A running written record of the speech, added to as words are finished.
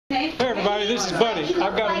everybody, this is Buddy.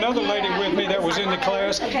 I've got another lady with me that was in the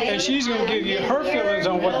class, and she's going to give you her feelings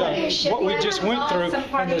on what we just went through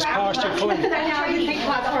in this posture clean. My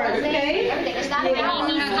name is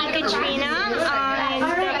Katrina, and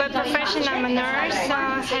by profession I'm a nurse.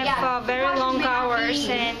 I have very long hours,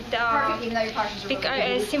 and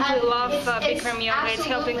I simply love Bikram Yoga. It's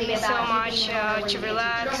helping me so much to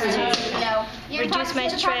relax, to reduce my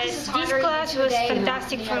stress. This class was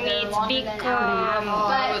fantastic for me. It's big,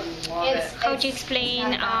 how to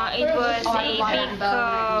explain, it was a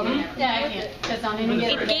big,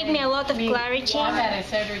 it gave me a lot of clarity, and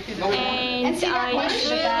I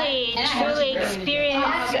truly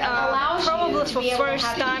experienced, probably for the first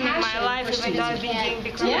time in my life, even though I've been doing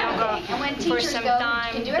Bikram Yoga for some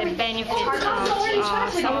time, the benefits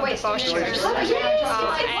of some of the postures. And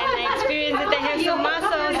I experienced that I have some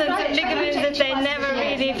muscles and some ligaments that I never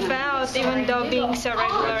really felt, even though being so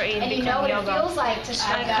regular in Bikram Yoga.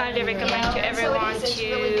 I highly recommend to everyone to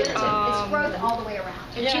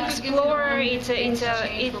explore. It's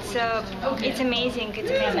amazing. It's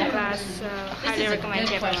amazing class. Highly recommend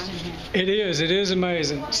to everyone. It is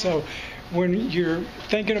amazing. So when you're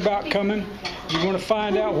thinking about coming, you want to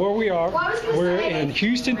find out where we are. We're in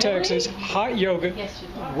Houston, Texas, Hot Yoga,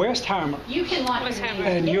 Westheimer.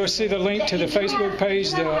 And you'll see the link to the Facebook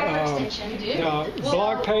page, the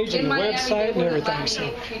blog page, and the website and everything.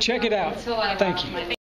 So check it out. Thank you.